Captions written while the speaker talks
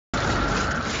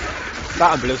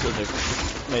That and Blizzard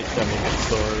make them good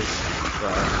stories. So.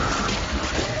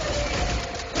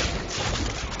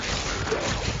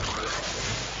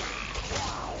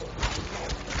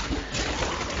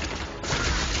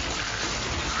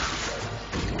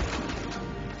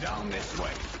 Down this way.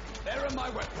 There are my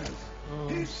weapons.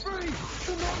 He's free.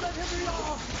 Do not let him be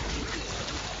off.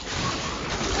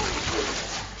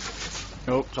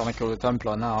 Oh, trying to kill the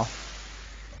Templar now.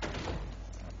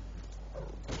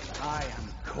 I am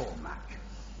Cormac,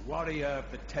 warrior of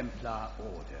the Templar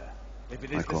Order. If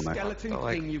it is the skeleton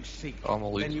thing you seek,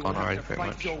 then you will have to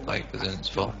fight your way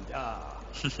past beyond.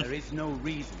 There is no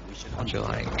reason we should hunt you.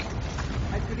 I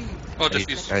believe. Well,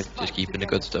 just keeping the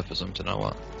good stuff or something or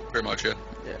what? pretty much, yeah.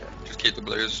 Yeah. Just keep the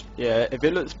blues. Yeah, if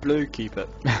it looks blue, keep it.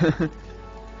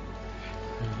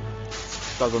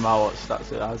 Doesn't matter what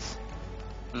stats it has.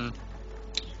 Mm.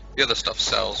 The other stuff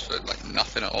sells for like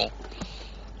nothing at all.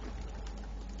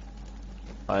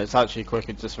 It's actually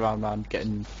quicker just around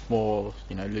getting more,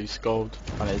 you know, loose gold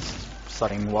and it's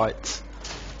selling whites.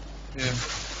 Yeah.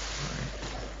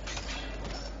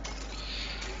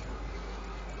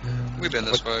 We've been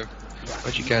this way.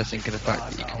 What do you guys think of the fact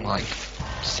that you can like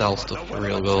sell stuff for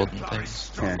real gold and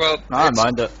things? Yeah. Well, I don't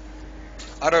mind it.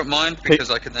 I don't mind because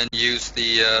I can then use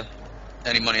the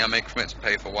any money I make from it to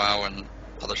pay for WoW and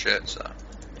other shit. So.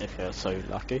 If you're so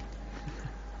lucky.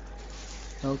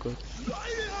 Oh, good.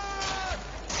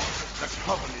 The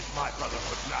Coven is my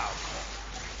brotherhood now.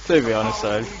 To be honest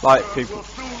though, like people,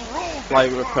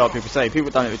 like what a lot of people say,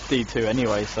 people done it with D2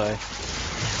 anyway, so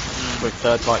with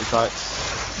third-party sites,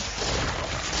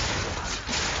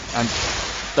 and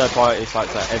third-party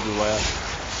sites are everywhere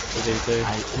with D2.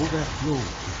 I overflow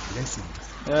with blessings.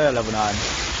 Yeah, level 9.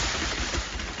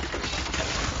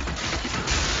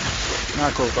 Now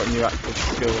cool, got a new active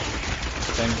skill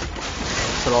thing.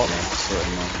 It's a lot.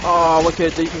 Oh, look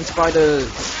at Deacon Spiders!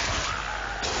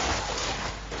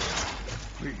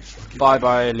 Bye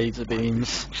bye laser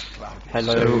beams.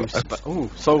 Hello. Ooh,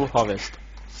 soul harvest.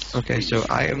 Okay, so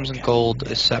items and gold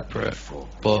is separate,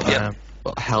 but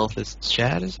but health is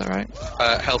shared. Is that right?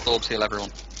 Health orbs heal everyone.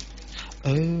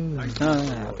 Oh. I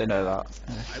didn't know that.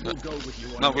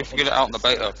 No, we figured it out in the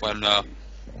beta when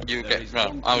you get.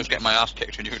 No, I was getting my ass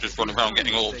kicked and you were just running around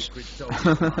getting orbs.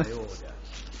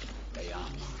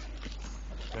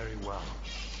 Very well.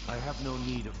 I have no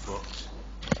need of books.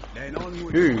 Then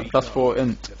onward Ooh, we plus go 4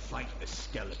 int, to fight the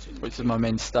skeleton. which is my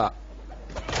main stat.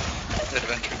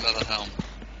 Adventure leather helm.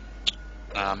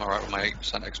 I'm alright with my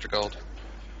 8% extra gold.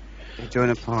 You join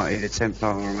a party, the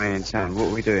Templar will remain in town. What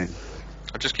are we doing?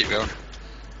 I'll just keep going.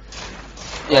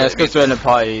 Yeah, it's because we're in a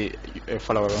party, your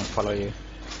follower won't follow you.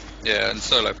 Yeah, and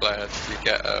solo player, you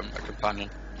get a companion.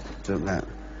 Don't that.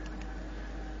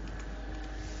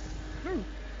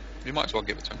 You might as well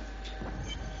give it to him.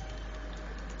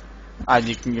 And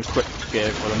you can equip gear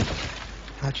for them.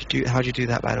 How'd you do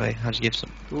that, by the way? How'd you give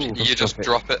some? Ooh, You just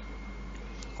drop it.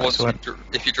 Once So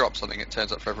if you drop something, it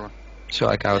turns up for everyone. So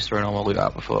like I was throwing all my loot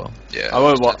out before. Yeah. I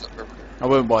won't it wa- turns up for everyone. I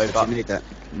won't worry Do about you need that?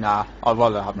 Nah, I'd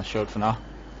rather have my shield for now.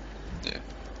 Yeah.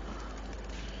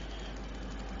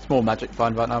 It's more magic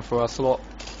find right now for us a lot.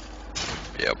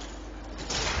 Yep.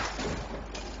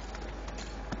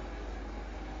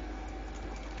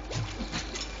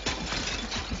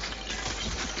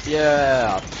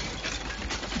 Yeah.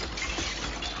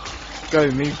 Go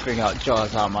me bring out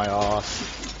jars out my arse.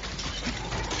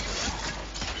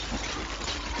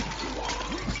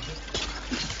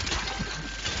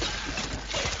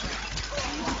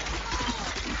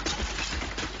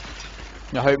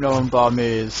 I hope no one bar me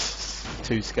is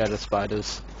too scared of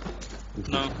spiders.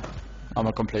 No. I'm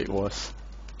a complete wuss.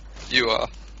 You are.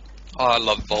 Oh, I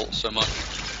love Vault so much.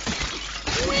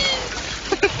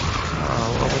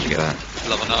 Oh, what would you get at?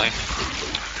 Level 9.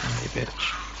 Oh, you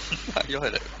bitch. You'll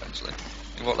hit it eventually.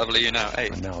 And what level are you now?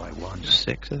 8? And now I wander,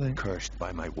 6, I think. cursed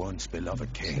by my once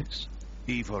beloved king. 6.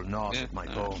 Evil gnaws Yeah, at my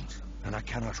no. bones, and I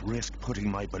cannot risk putting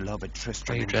my beloved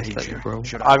Tristram Are you in dressed like danger. your bro?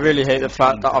 Should I really hate the contain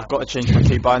fact that I've got to change my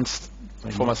keybinds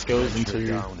I for my must skills venture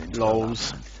into down into the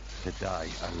lols, labyrinth to die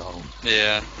alone.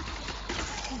 Yeah.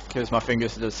 because my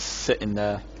fingers are just sitting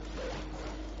there.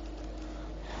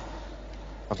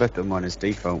 I've left it on mine as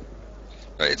default.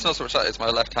 But it's not so much that, it's my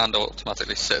left hand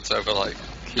automatically sits over like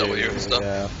W and stuff.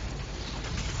 Yeah.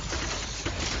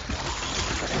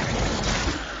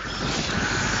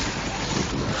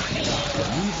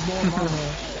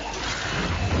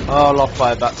 Oh, I love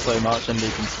fire bats so much and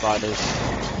leaping spiders.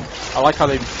 I like how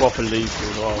they proper leap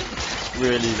as well. It's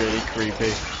really, really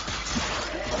creepy.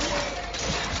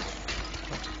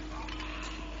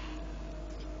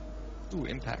 Ooh,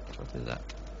 impact. What is that?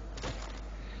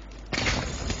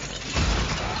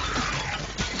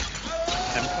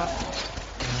 Templar?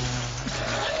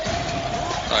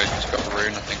 Oh, he's just got a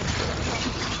rune, I think.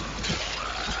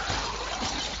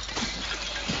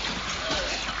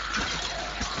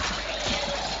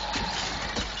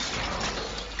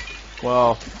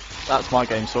 Well, that's my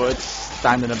game sorted.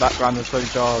 Stand in the background and throw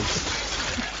jars.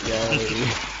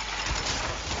 Yay.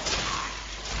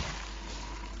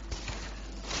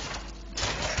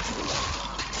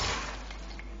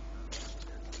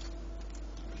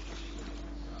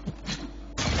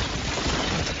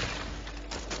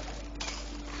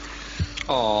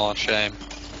 Oh, shame.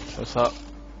 What's up?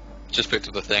 Just picked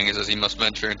up the thing. It says he must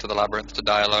venture into the labyrinth to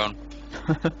die alone.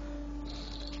 Kind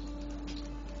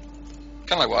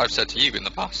of like what I've said to you in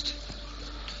the past.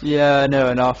 Yeah, I know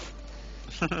enough.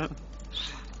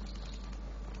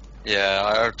 Yeah,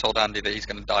 I told Andy that he's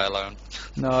going to die alone.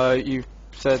 No, you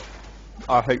said,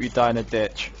 I hope you die in a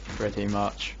ditch, pretty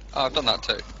much. Oh, I've done that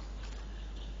too.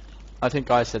 I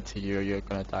think I said to you, you're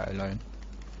gonna die alone.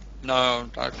 No,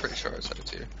 I'm pretty sure I said it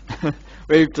to you.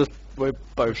 We're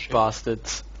both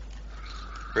bastards.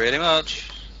 Pretty much.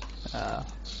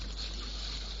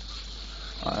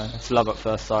 It's love at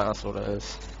first sight, that's what it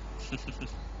is.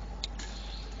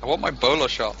 I want my bowler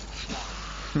shot.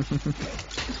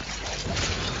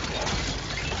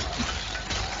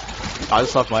 I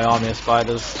just love my army of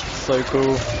spiders, so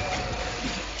cool.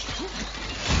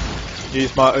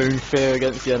 Use my own fear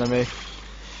against the enemy,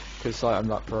 because like, I'm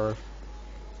that pro.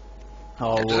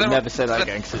 Oh, Yeah, we'll never say that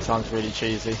again because it sounds really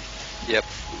cheesy. Yep.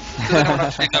 Does anyone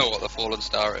actually know what the fallen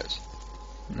star is?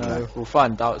 No, we'll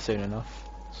find out soon enough.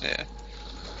 Yeah.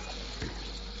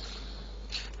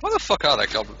 Why the fuck are there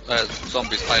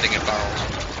zombies hiding in barrels?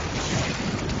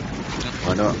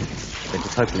 Why not? They're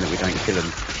just hoping that we don't kill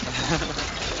them.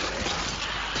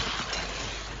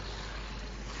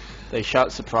 They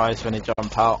shout surprise when they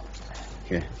jump out.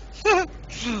 Yeah.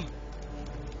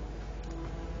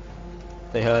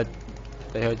 They heard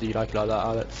you like it like that,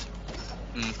 Alex.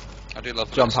 I do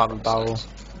love Jump out of a barrel.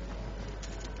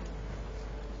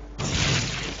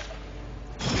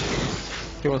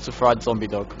 He wants a fried zombie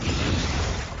dog.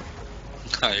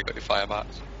 Oh, you got your fire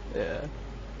bats. Yeah.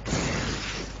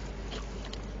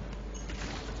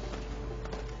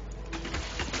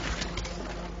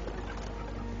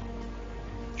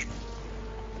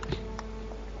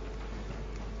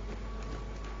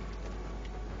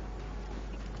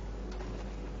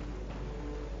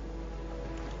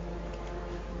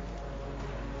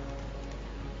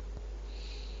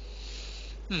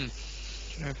 Do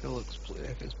you know if it looks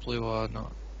if it's blue or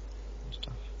not? And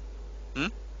stuff.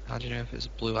 How do you know if it's a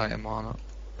blue item or not?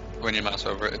 When you mouse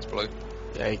over it, it's blue.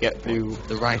 Yeah, you get blue.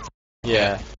 The right.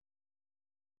 Yeah.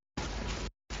 I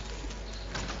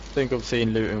think I've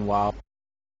seen loot in WoW.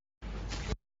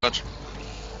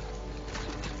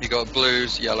 You got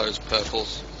blues, yellows,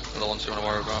 purples, are the ones you want to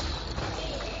worry about.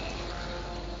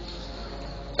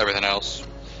 Everything else,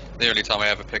 the only time I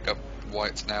ever pick up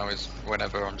whites now is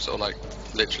whenever I'm sort of like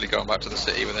literally going back to the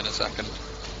city within a second.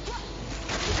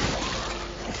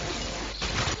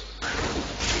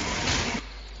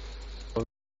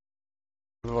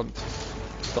 I want to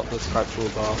stop the scratch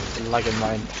toolbar. I'm lagging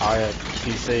my entire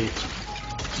PC.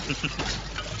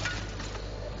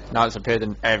 Now it's appeared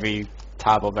in every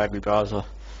tab of every browser,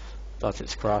 but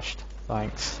it's crashed.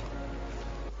 Thanks.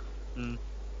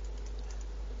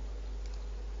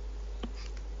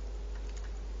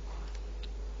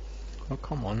 Oh,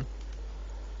 come on.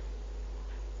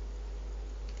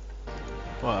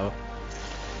 Wow.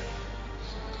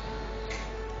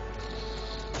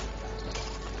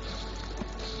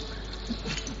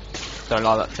 Don't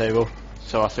like that table,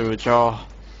 so I threw a jar.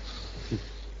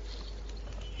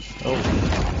 Oh.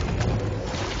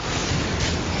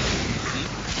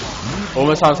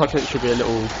 Almost sounds like it should be a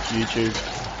little YouTube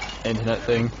internet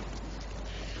thing.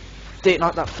 Didn't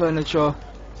like that furniture,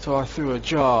 so I threw a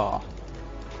jar.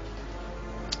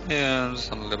 Yeah, it's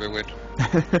a little bit weird.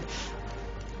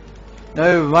 No,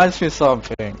 it reminds me of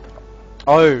something.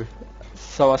 Oh,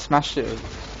 so I smashed it.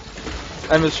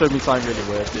 Emma showed me something really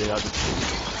weird dude, a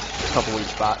couple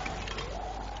weeks back.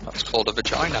 That's called a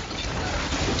vagina.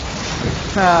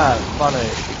 Ah,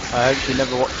 funny. I hope she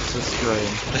never watches the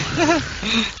stream.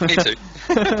 Me too.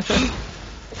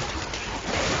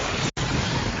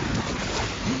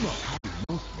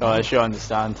 Oh, she'll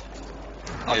understand.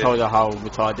 I told her how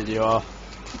retarded you are.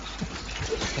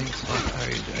 Things like how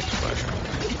you do explode.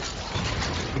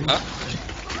 Huh?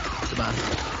 The man.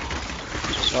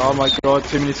 Oh my god,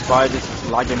 too many spiders, it's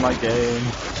lagging my game.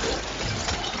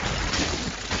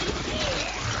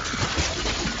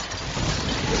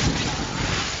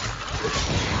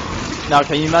 Now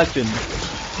can you imagine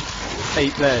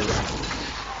 8 players?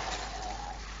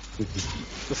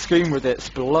 The screen would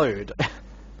explode.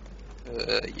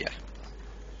 Yeah.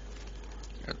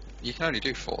 You can only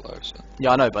do 4 though, so.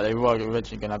 Yeah, I know, but they were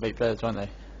originally going to have 8 players, weren't they?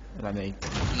 And then they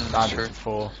That's expanded true. to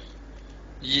 4.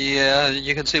 Yeah,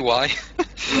 you can see why.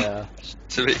 Yeah.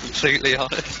 To be completely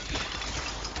honest.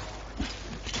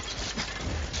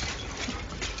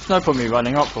 There's no point me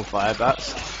running up for fire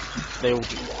bats. They all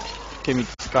give me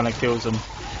kind of kills them.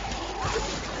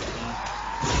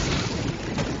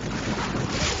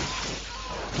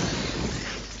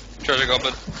 Treasure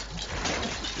goblin.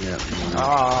 Yeah.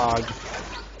 Ah.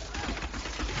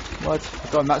 What?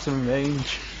 I've got maximum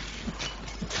range.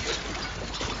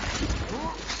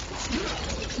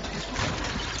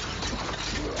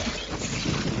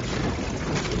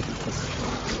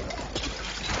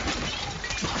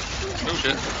 Oh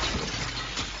shit.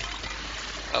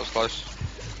 That was close.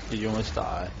 Did you almost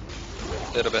die?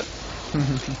 Did a bit.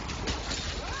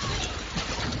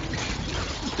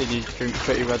 Did you drink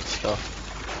pretty red stuff?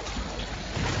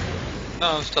 No,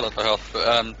 I'm still at the health,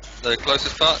 but the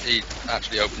closest part, he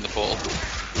actually opened the portal.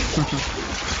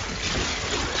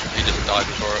 He just died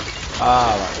before it.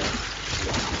 Ah,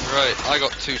 Right, I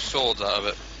got 2 swords out of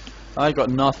it. right. I got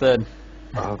nothing.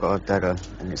 Oh, I've got a dagger,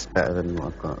 and it's better than what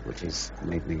I've got, which has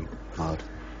made me hard.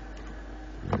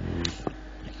 I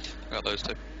got those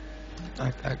 2.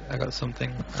 I got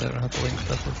something. I don't know how to link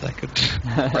stuff in a second.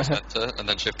 Press enter and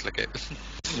then shift click it.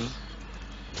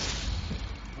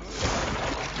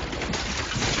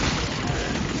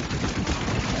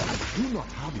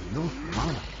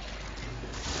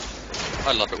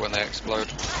 I love it when they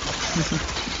explode.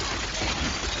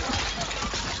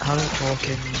 How do I talk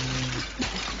in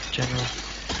general?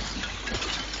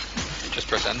 Just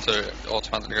press enter, it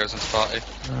automatically goes into party. It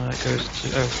goes to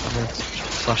I'm in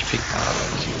 /p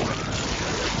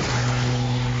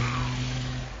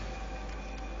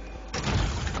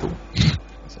cool.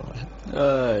 That's all I had.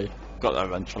 Hey, got that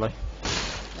eventually.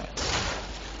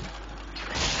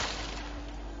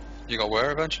 You got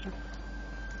where eventually?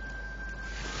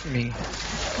 Me.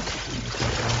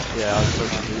 Yeah, I was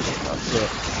supposed to do that. That's it.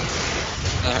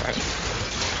 Alright.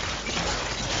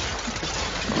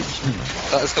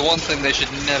 That is the one thing they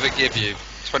should never give you.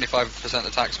 25%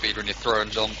 attack speed when you're throwing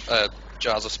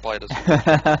jars of spiders.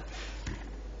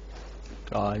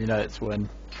 God, you know it's win.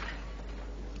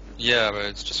 Yeah, but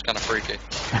it's just kind of freaky.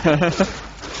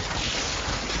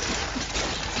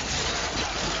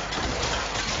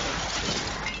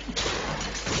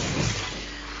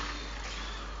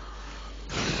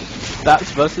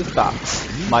 Bats versus bats.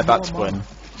 My bats win.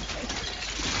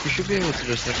 You should be able to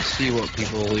just like see what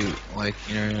people loot, like,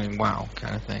 you know, wow,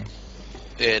 kind of thing.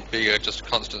 It'd be just a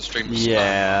constant stream of spam.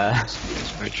 Yeah. It's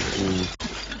very true.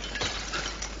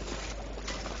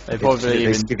 They probably They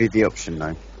even give you the option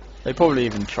though. they probably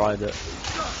even tried it.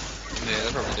 Yeah,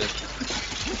 they probably did.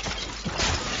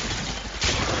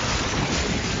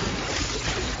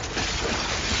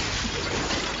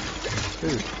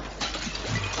 Ooh.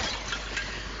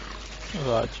 What's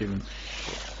that achievement?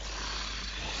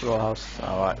 Slaughterhouse.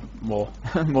 Alright, more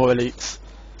more elites.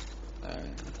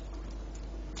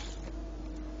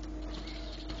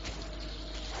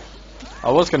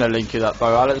 I was gonna link you that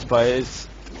bow, Alex, but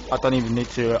I don't even need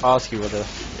to ask you whether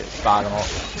it's bad or not.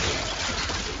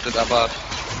 Is it that bad?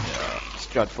 Yeah, it's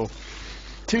dreadful.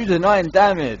 2 to 9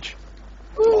 damage.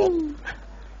 Ooh.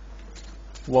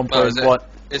 1.1.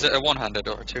 Is it a one-handed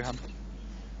or a two-handed?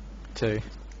 2.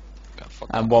 Yeah, fuck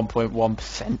And that.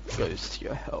 1.1% goes to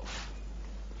your health.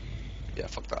 Yeah,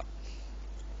 fuck that.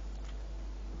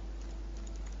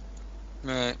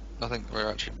 Right, I think we're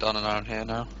actually done around here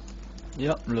now.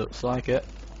 Yep, looks like it.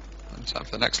 Time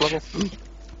for the next level.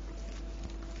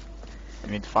 We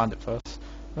need to find it first.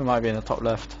 It might be in the top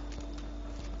left.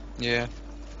 Yeah.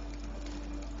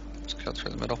 Just cut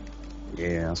through the middle.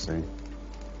 Yeah, I see.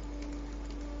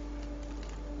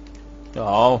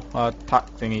 Oh, our attack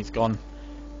thingy's gone.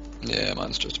 Yeah,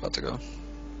 mine's just about to go.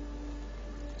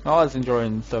 Oh, I was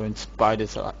enjoying throwing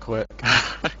spiders that quick.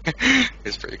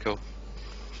 It's pretty cool.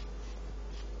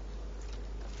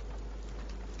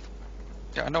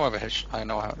 Yeah, I know I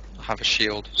have a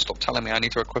shield. Stop telling me I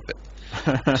need to equip it.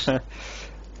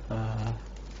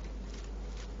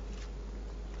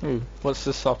 Ooh, what's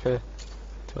this up here?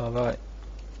 To our right.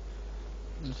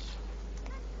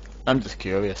 I'm just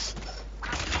curious.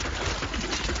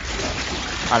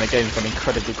 And the game's gone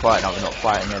incredibly quiet now, we're not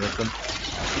fighting anything.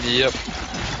 Yep.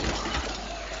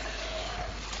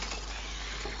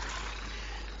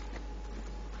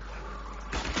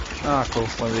 Ah, cool,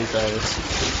 one of these areas.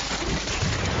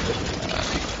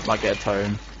 Might get a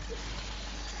tome.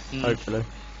 Hopefully.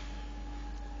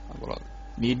 Well,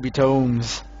 Need me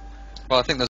tomes. I think there's